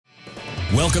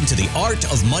Welcome to the Art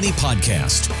of Money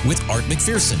podcast with Art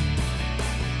McPherson.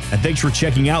 And thanks for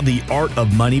checking out the Art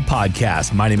of Money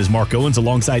podcast. My name is Mark Owens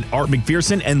alongside Art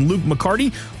McPherson and Luke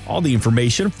McCarty. All the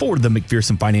information for the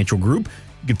McPherson Financial Group,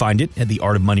 you can find it at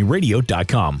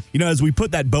theartofmoneyradio.com. You know, as we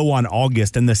put that bow on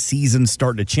August and the seasons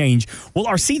start to change, well,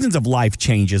 our seasons of life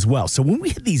change as well. So when we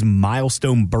hit these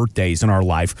milestone birthdays in our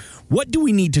life, what do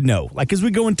we need to know? Like as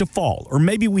we go into fall, or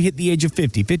maybe we hit the age of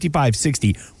 50, 55,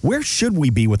 60, where should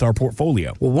we be with our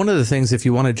portfolio? Well, one of the things, if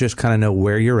you want to just kind of know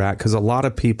where you're at, because a lot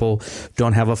of people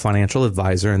don't have a financial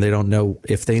advisor and they don't know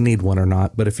if they need one or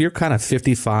not. But if you're kind of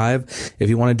 55, if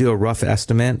you want to do a rough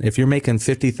estimate, if you're making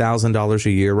 $50,000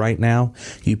 a year right now,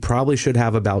 you probably should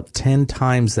have about 10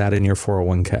 times that in your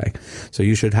 401k. So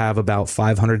you should have about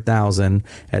 $500,000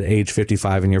 at age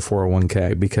 55 in your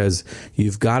 401k, because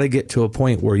you've got to get to a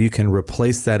point where you can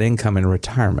replace that income in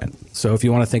retirement. So if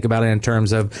you want to think about it in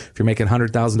terms of if you're making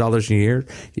 $100,000 a year,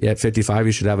 at 55,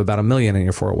 you should have about $1 million in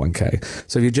your 401k.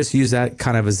 So if you just use that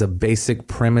kind of as a basic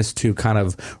premise to kind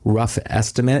of rough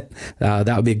estimate,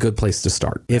 that would be a good place to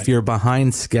start. If you're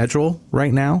behind schedule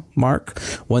right now, Mark,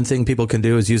 one thing people can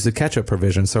do is use the catch-up provision.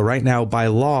 So right now, by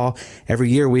law, every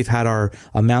year we've had our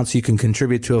amounts you can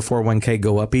contribute to a 401k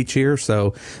go up each year.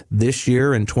 So this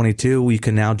year in 22, we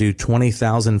can now do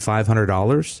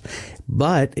 $20,500.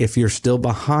 But if you're still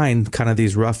behind kind of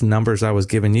these rough numbers I was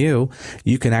giving you,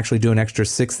 you can actually do an extra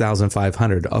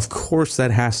 $6,500. Of course,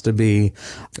 that has to be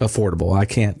affordable.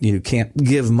 You can't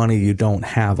give money you don't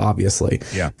have, obviously.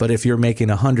 Yeah. But if you're making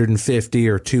 150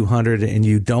 or 200 and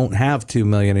you don't have $2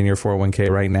 million in your 401k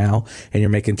right now, and you're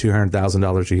making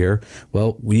 $200,000 a year,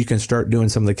 well, you can start doing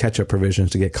some of the catch-up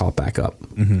provisions to get caught back up.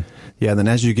 Mm-hmm. Yeah. And then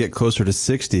as you get closer to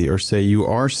 60, or say you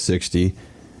are 60,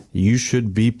 you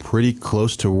should be pretty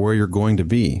close to where you're going to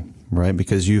be, right?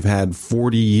 Because you've had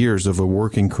 40 years of a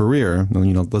working career.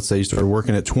 You know, let's say you started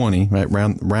working at 20, right?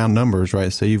 Round numbers,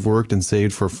 right? Say you've worked and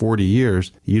saved for 40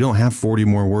 years. You don't have 40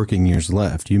 more working years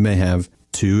left. You may have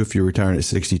 2 if you're retiring at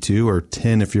 62, or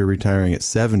 10 if you're retiring at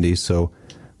 70. So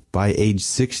by age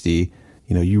 60,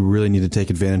 you know, you really need to take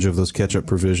advantage of those catch-up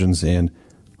provisions, and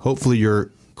hopefully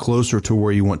you're closer to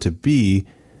where you want to be.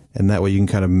 And that way you can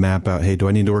kind of map out, hey, do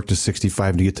I need to work to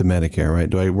 65 to get to Medicare, right?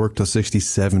 Do I work till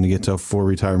 67 to get to a full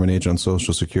retirement age on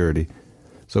Social Security?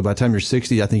 So by the time you're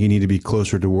 60, I think you need to be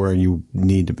closer to where you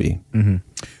need to be. Mm-hmm.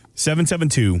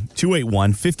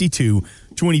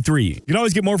 772-281-5223. You can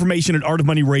always get more information at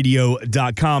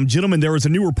artofmoneyradio.com. Gentlemen, there was a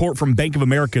new report from Bank of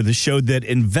America that showed that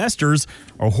investors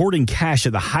are hoarding cash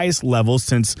at the highest level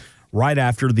since right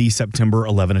after the September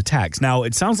 11 attacks. Now,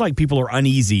 it sounds like people are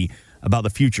uneasy about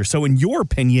the future. So in your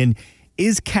opinion,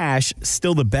 is cash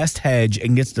still the best hedge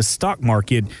against a stock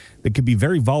market that could be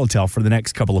very volatile for the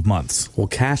next couple of months? Well,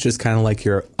 cash is kind of like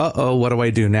your, what do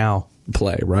I do now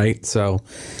play, right? So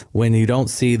when you don't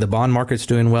see the bond markets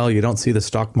doing well, you don't see the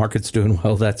stock markets doing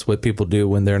well, that's what people do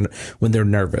when they're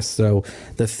nervous. So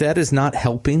the Fed is not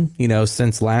helping,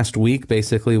 since last week.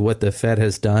 Basically what the Fed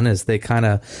has done is they kind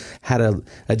of had a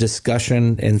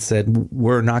discussion and said,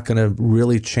 we're not going to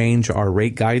really change our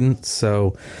rate guidance.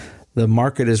 So the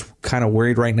market is kind of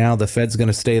worried right now the Fed's going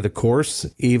to stay the course,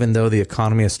 even though the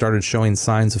economy has started showing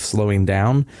signs of slowing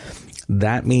down.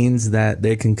 That means that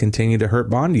they can continue to hurt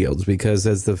bond yields, because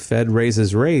as the Fed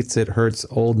raises rates, it hurts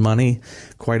old money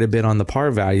quite a bit on the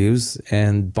par values,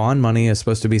 and bond money is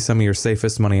supposed to be some of your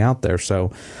safest money out there.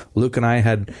 So Luke and I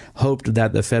had hoped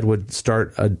that the Fed would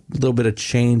start a little bit of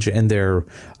change in their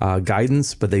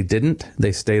guidance, but they didn't.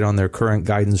 They stayed on their current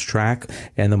guidance track,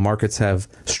 and the markets have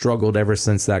struggled ever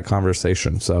since that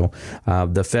conversation. So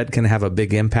the Fed can have a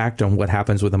big impact on what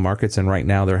happens with the markets, and right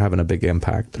now they're having a big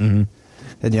impact. Mm-hmm.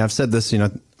 And yeah, I've said this, I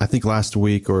think last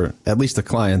week, or at least the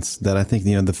clients, that I think,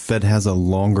 the Fed has a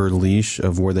longer leash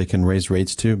of where they can raise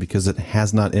rates to, because it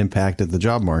has not impacted the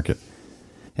job market.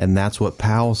 And that's what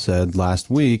Powell said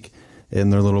last week in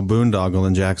their little boondoggle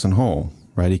in Jackson Hole,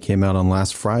 right? He came out on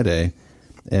last Friday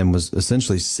and was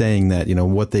essentially saying that,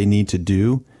 what they need to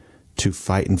do to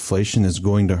fight inflation is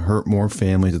going to hurt more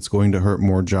families. It's going to hurt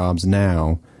more jobs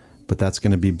now, but that's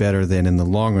going to be better than in the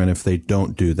long run. If they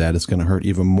don't do that, it's going to hurt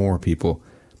even more people.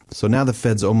 So now the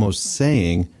Fed's almost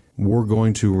saying, we're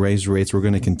going to raise rates. We're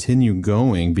going to continue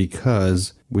going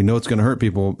because we know it's going to hurt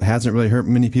people. It hasn't really hurt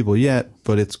many people yet,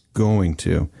 but it's going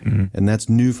to. Mm-hmm. And that's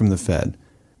new from the Fed.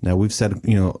 Now, we've said,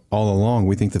 all along,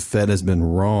 we think the Fed has been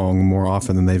wrong more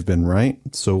often than they've been right.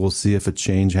 So we'll see if a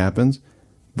change happens.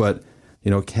 But,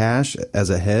 cash as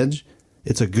a hedge,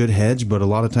 it's a good hedge, but a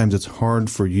lot of times it's hard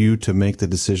for you to make the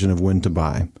decision of when to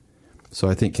buy. So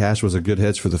I think cash was a good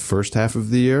hedge for the first half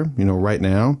of the year. Right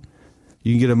now,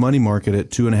 you can get a money market at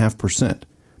 2.5%,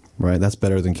 right? That's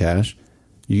better than cash.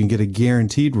 You can get a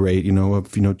guaranteed rate, of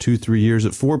 2-3 years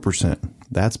at 4%.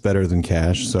 That's better than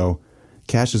cash. So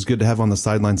cash is good to have on the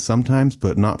sidelines sometimes,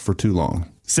 but not for too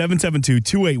long.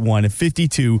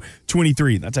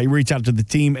 772-281-5223. That's how you reach out to the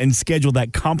team and schedule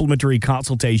that complimentary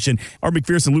consultation. Art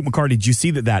McPherson, Luke McCarty, did you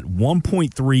see that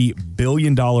 $1.3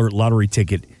 billion lottery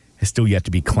ticket has still yet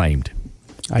to be claimed?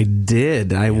 I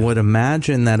did. I would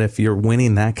imagine that if you're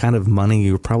winning that kind of money,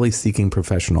 you're probably seeking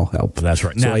professional help. That's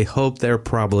right. So Now, I hope they're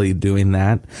probably doing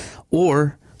that.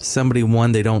 Or somebody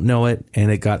won, they don't know it,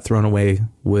 and it got thrown away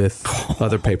with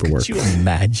other paperwork. Could you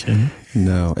imagine?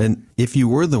 No. And if you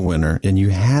were the winner and you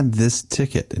had this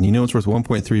ticket and it's worth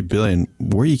 $1.3 billion,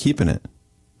 where are you keeping it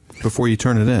before you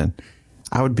turn it in?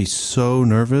 I would be so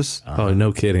nervous. Oh,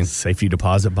 no kidding. Safety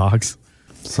deposit box.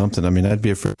 Something. I mean, I'd be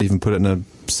afraid to even put it in a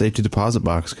safety deposit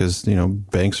box because,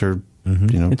 banks are,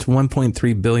 It's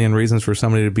 1.3 billion reasons for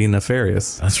somebody to be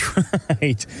nefarious. That's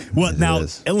right. Well, now,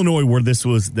 Illinois, where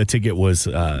the ticket was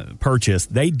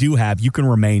purchased, they do you can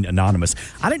remain anonymous.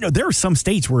 I didn't know there are some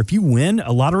states where if you win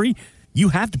a lottery, you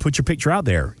have to put your picture out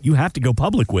there. You have to go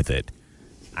public with it.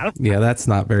 Yeah, that's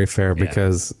not very fair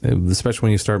because, especially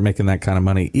when you start making that kind of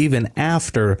money, even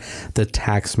after the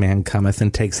tax man cometh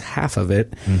and takes half of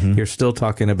it, you're still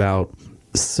talking about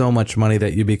so much money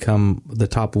that you become the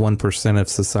top 1% of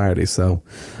society. So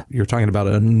you're talking about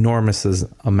enormous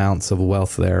amounts of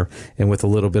wealth there. And with a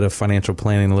little bit of financial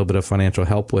planning, a little bit of financial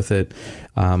help with it,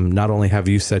 not only have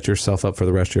you set yourself up for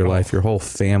the rest of your life, your whole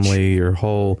family, your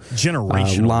whole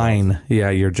generational line,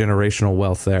 wealth. Your generational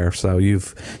wealth there. So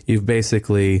you've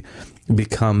basically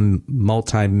become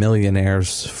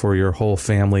multi-millionaires for your whole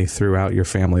family throughout your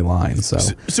family line.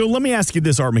 So let me ask you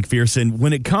this, Art McPherson.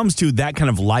 When it comes to that kind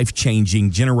of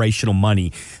life-changing generational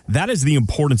money, that is the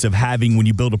importance of having, when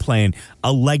you build a plan,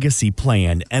 a legacy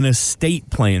plan, an estate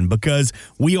plan, because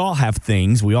we all have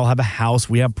things. We all have a house.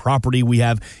 We have property. We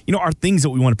have, our things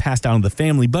that we want to pass down to the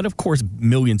family. But, of course,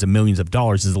 millions and millions of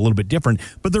dollars is a little bit different.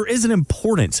 But there is an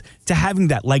importance to having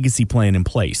that legacy plan in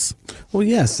place. Well,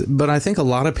 yes, but I think a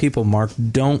lot of people, Mark,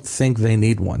 don't think they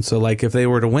need one. So like if they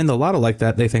were to win the lotto like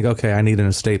that, they think, okay, I need an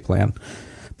estate plan.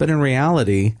 But in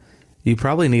reality, you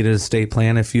probably need an estate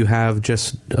plan if you have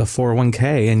just a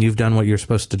 401k and you've done what you're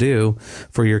supposed to do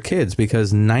for your kids,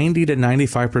 because 90 to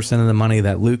 95% of the money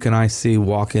that Luke and I see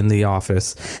walk in the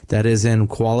office that is in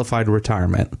qualified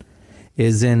retirement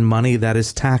is in money that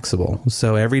is taxable.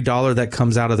 So every dollar that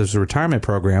comes out of those retirement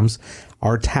programs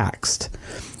are taxed.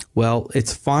 Well,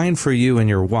 it's fine for you and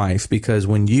your wife because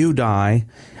when you die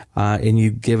and you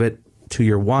give it to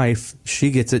your wife, she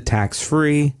gets it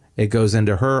tax-free. It goes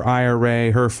into her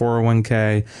IRA, her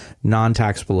 401k,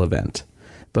 non-taxable event.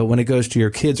 But when it goes to your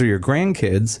kids or your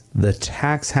grandkids, the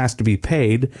tax has to be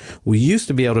paid. We used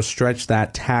to be able to stretch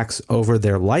that tax over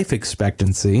their life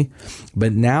expectancy,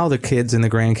 but now the kids and the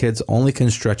grandkids only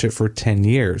can stretch it for 10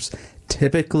 years.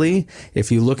 Typically, if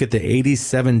you look at the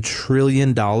 $87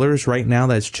 trillion right now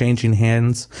that's changing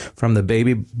hands from the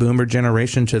baby boomer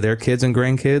generation to their kids and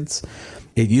grandkids,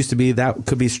 it used to be that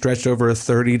could be stretched over a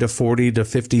 30 to 40 to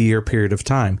 50 year period of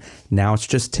time. Now it's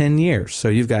just 10 years. So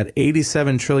you've got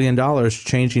 $87 trillion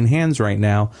changing hands right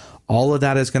now. All of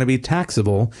that is going to be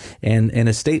taxable, and an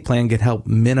estate plan can help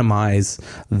minimize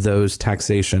those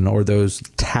taxation or those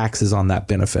taxes on that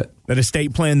benefit. That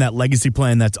estate plan, that legacy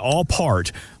plan, that's all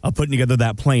part of putting together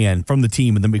that plan from the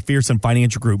team at the McPherson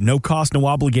Financial Group. No cost, no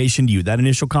obligation to you. That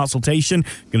initial consultation,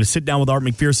 going to sit down with Art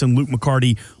McPherson, Luke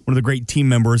McCarty, one of the great team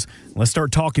members. Let's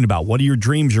start talking about what are your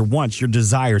dreams, your wants, your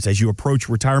desires as you approach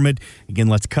retirement. Again,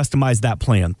 let's customize that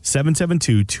plan.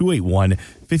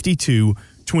 772-281-5223.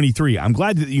 I'm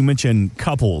glad that you mentioned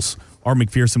couples, Art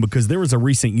McPherson, because there was a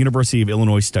recent University of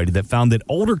Illinois study that found that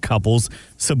older couples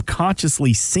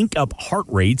subconsciously sync up heart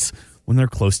rates when they're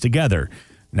close together.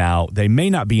 Now, they may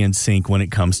not be in sync when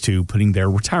it comes to putting their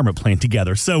retirement plan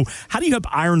together. So how do you help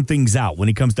iron things out when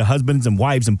it comes to husbands and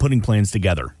wives and putting plans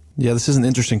together? Yeah, this is an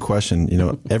interesting question.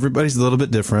 Everybody's a little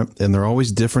bit different, and they're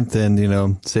always different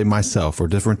than, say myself, or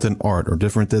different than Art, or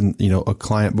different than, a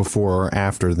client before or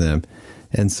after them.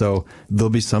 And so there'll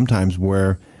be some times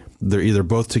where they're either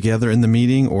both together in the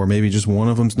meeting or maybe just one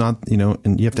of them's not,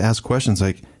 and you have to ask questions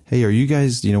like, hey, are you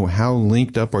guys, how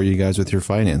linked up are you guys with your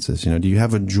finances? Do you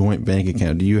have a joint bank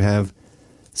account? Do you have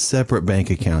separate bank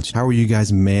accounts? How are you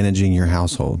guys managing your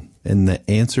household? And the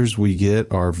answers we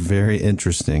get are very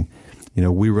interesting.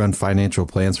 We run financial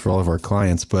plans for all of our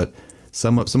clients, but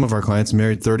some of our clients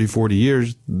married 30, 40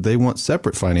 years, they want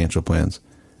separate financial plans,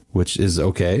 which is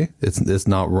okay. It's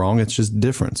not wrong. It's just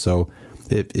different. So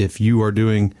if you are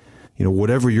doing,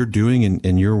 whatever you're doing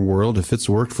in your world, if it's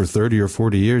worked for 30 or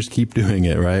 40 years, keep doing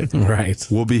it, right? Right.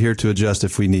 We'll be here to adjust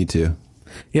if we need to.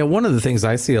 Yeah, one of the things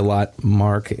I see a lot,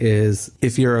 Mark, is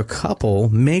if you're a couple,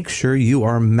 make sure you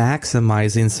are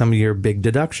maximizing some of your big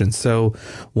deductions. So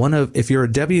if you're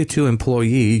a W-2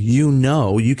 employee,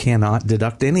 you cannot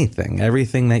deduct anything.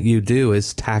 Everything that you do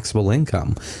is taxable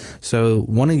income. So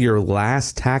one of your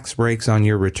last tax breaks on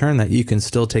your return that you can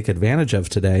still take advantage of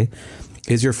today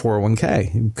is your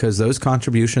 401k, because those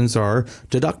contributions are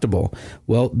deductible.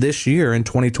 Well, this year in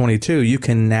 2022, you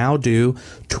can now do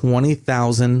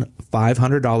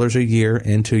 $20,500 a year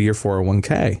into your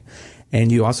 401k. And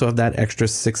you also have that extra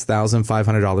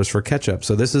 $6,500 for catch-up.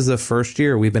 So this is the first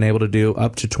year we've been able to do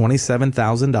up to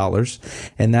 $27,000,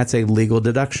 and that's a legal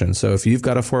deduction. So if you've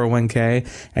got a 401k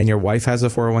and your wife has a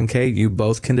 401k, you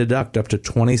both can deduct up to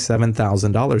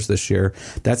 $27,000 this year.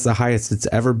 That's the highest it's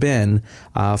ever been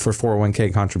for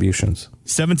 401k contributions.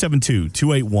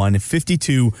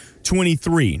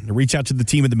 772-281-5223. To reach out to the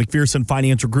team at the McPherson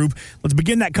Financial Group. Let's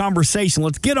begin that conversation.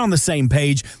 Let's get on the same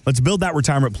page. Let's build that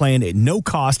retirement plan at no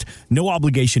cost, no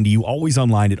obligation to you, always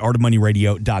online at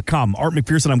artofmoneyradio.com. Art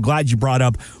McPherson, I'm glad you brought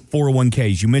up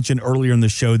 401ks. You mentioned earlier in the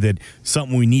show that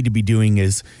something we need to be doing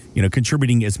is,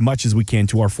 contributing as much as we can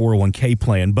to our 401k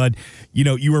plan. But,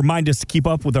 you remind us to keep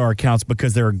up with our accounts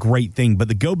because they're a great thing. But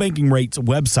the Go Banking Rates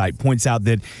website points out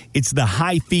that it's the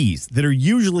high fees that are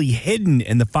usually hidden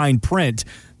in the fine print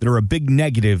that are a big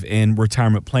negative in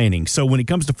retirement planning. So when it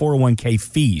comes to 401k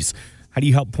fees, how do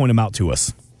you help point them out to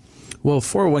us? Well,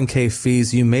 401k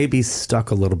fees, you may be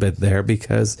stuck a little bit there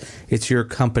because it's your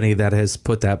company that has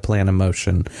put that plan in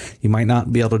motion. You might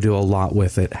not be able to do a lot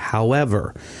with it.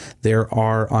 However, there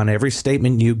are, on every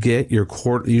statement you get,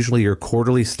 usually your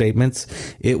quarterly statements,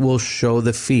 it will show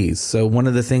the fees. So one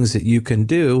of the things that you can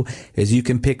do is you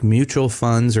can pick mutual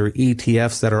funds or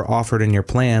ETFs that are offered in your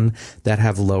plan that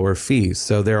have lower fees.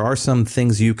 So there are some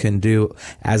things you can do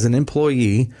as an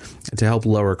employee to help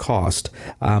lower cost.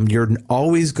 You're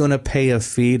always going to pay a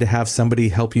fee to have somebody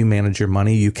help you manage your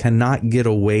money. You cannot get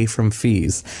away from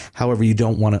fees. However, you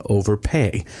don't want to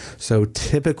overpay. So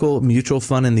typical mutual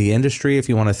fund in the industry, if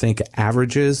you want to think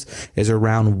averages, is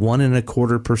around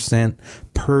 1.25%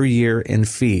 per year in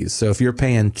fees. So if you're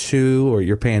paying 2 or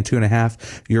you're paying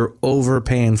 2.5, you're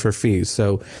overpaying for fees.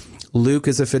 So Luke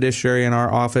is a fiduciary in our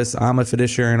office. I'm a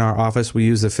fiduciary in our office. We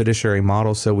use a fiduciary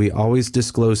model, so we always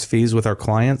disclose fees with our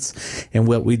clients. And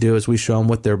what we do is we show them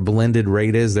what their blended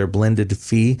rate is, their blended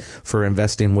fee for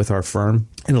investing with our firm.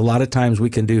 And a lot of times we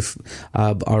can do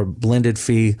our blended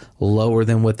fee lower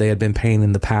than what they had been paying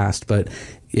in the past. But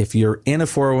if you're in a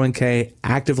 401k,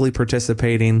 actively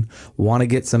participating, want to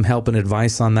get some help and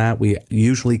advice on that, we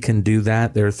usually can do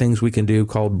that. There are things we can do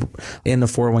called in the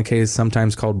 401ks,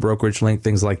 sometimes called brokerage link,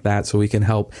 things like that. So we can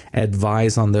help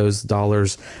advise on those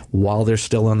dollars while they're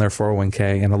still on their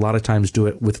 401k, and a lot of times do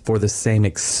it for the same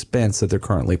expense that they're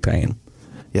currently paying.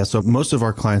 Yeah, so most of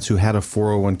our clients who had a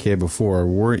 401k before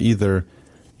were either,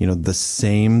 the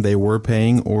same they were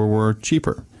paying or were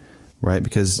cheaper, right?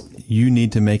 Because you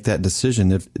need to make that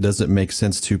decision. If does it make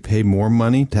sense to pay more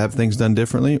money to have things done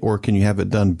differently, or can you have it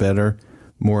done better,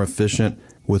 more efficient,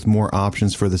 with more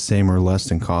options for the same or less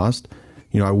in cost?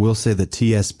 I will say the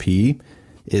TSP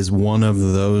is one of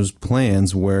those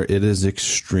plans where it is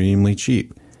extremely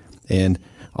cheap. And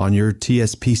on your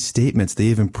TSP statements, they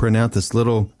even print out this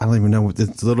little, I don't even know,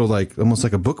 it's little like almost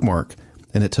like a bookmark,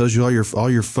 and it tells you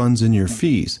all your funds and your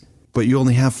fees. But you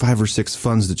only have 5 or 6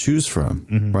 funds to choose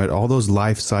from, right? All those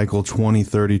life cycle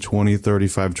 2030,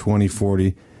 2035,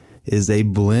 2040 is a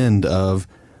blend of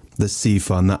the C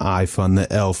fund, the I fund,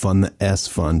 the L fund, the S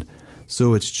fund.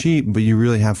 So it's cheap, but you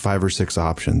really have 5 or 6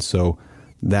 options. So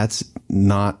that's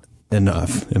not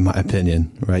enough, in my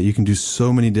opinion, right? You can do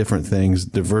so many different things,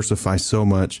 diversify so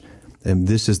much, and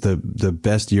this is the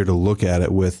best year to look at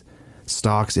it with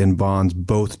stocks and bonds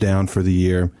both down for the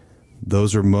year.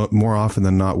 Those are more often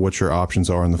than not what your options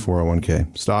are in the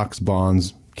 401k. Stocks,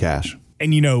 bonds, cash.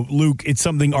 And, Luke, it's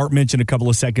something Art mentioned a couple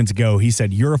of seconds ago. He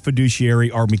said, you're a fiduciary.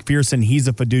 Art McPherson, he's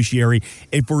a fiduciary.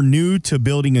 If we're new to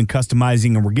building and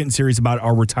customizing and we're getting serious about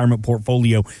our retirement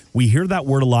portfolio, we hear that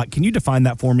word a lot. Can you define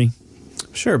that for me?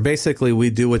 Sure. Basically, we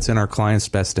do what's in our client's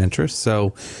best interest.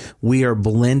 So we are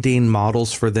blending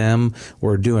models for them.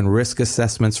 We're doing risk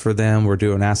assessments for them. We're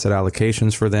doing asset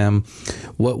allocations for them.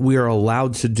 What we are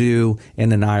allowed to do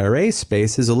in an IRA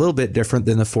space is a little bit different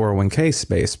than the 401k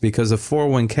space, because a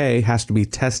 401k has to be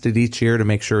tested each year to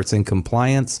make sure it's in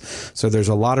compliance. So there's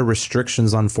a lot of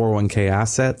restrictions on 401k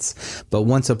assets. But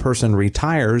once a person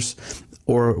retires,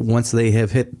 or once they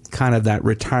have hit kind of that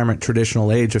retirement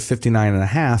traditional age of 59 and a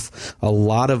half, a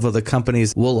lot of the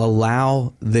companies will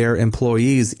allow their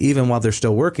employees, even while they're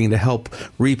still working, to help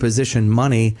reposition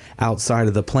money outside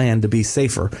of the plan to be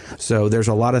safer. So there's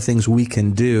a lot of things we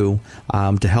can do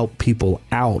to help people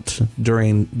out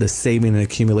during the saving and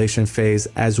accumulation phase,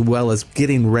 as well as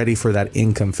getting ready for that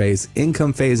income phase.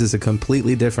 Income phase is a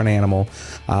completely different animal.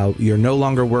 You're no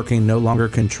longer working, no longer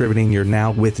contributing, you're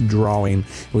now withdrawing.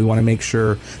 We want to make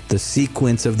sure the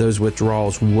sequence of those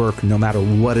withdrawals work no matter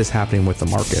what is happening with the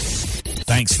market.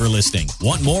 Thanks for listening.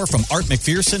 Want more from Art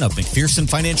McPherson of McPherson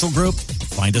Financial Group?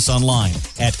 Find us online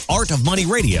at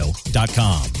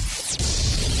artofmoneyradio.com.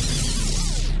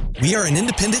 We are an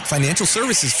independent financial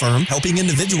services firm helping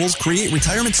individuals create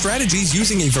retirement strategies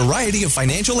using a variety of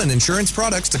financial and insurance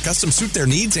products to custom suit their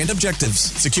needs and objectives.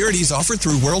 Securities offered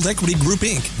through World Equity Group,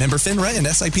 Inc., member FINRA and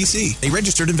SIPC, a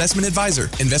registered investment advisor.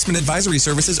 Investment advisory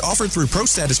services offered through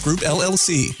ProStatus Group,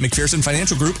 LLC. McPherson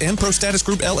Financial Group and ProStatus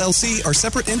Group, LLC are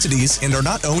separate entities and are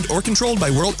not owned or controlled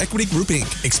by World Equity Group,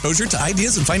 Inc. Exposure to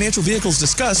ideas and financial vehicles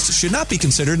discussed should not be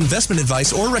considered investment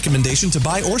advice or recommendation to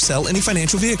buy or sell any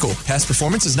financial vehicle. Past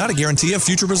performance is not a guarantee of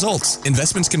future results.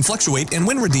 Investments can fluctuate and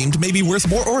when redeemed may be worth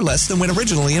more or less than when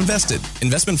originally invested.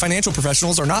 Investment financial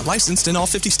professionals are not licensed in all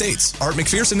 50 states. Art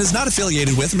McPherson is not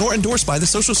affiliated with nor endorsed by the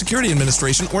Social Security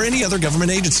Administration or any other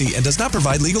government agency and does not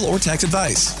provide legal or tax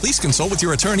advice. Please consult with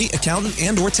your attorney, accountant,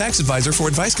 and or tax advisor for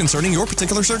advice concerning your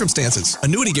particular circumstances.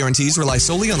 Annuity guarantees rely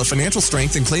solely on the financial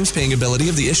strength and claims paying ability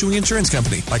of the issuing insurance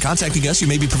company. By contacting us, you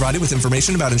may be provided with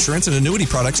information about insurance and annuity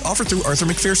products offered through Arthur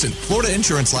McPherson. Florida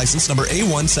Insurance License number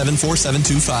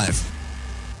A174725.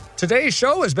 Today's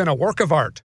show has been a work of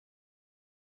art.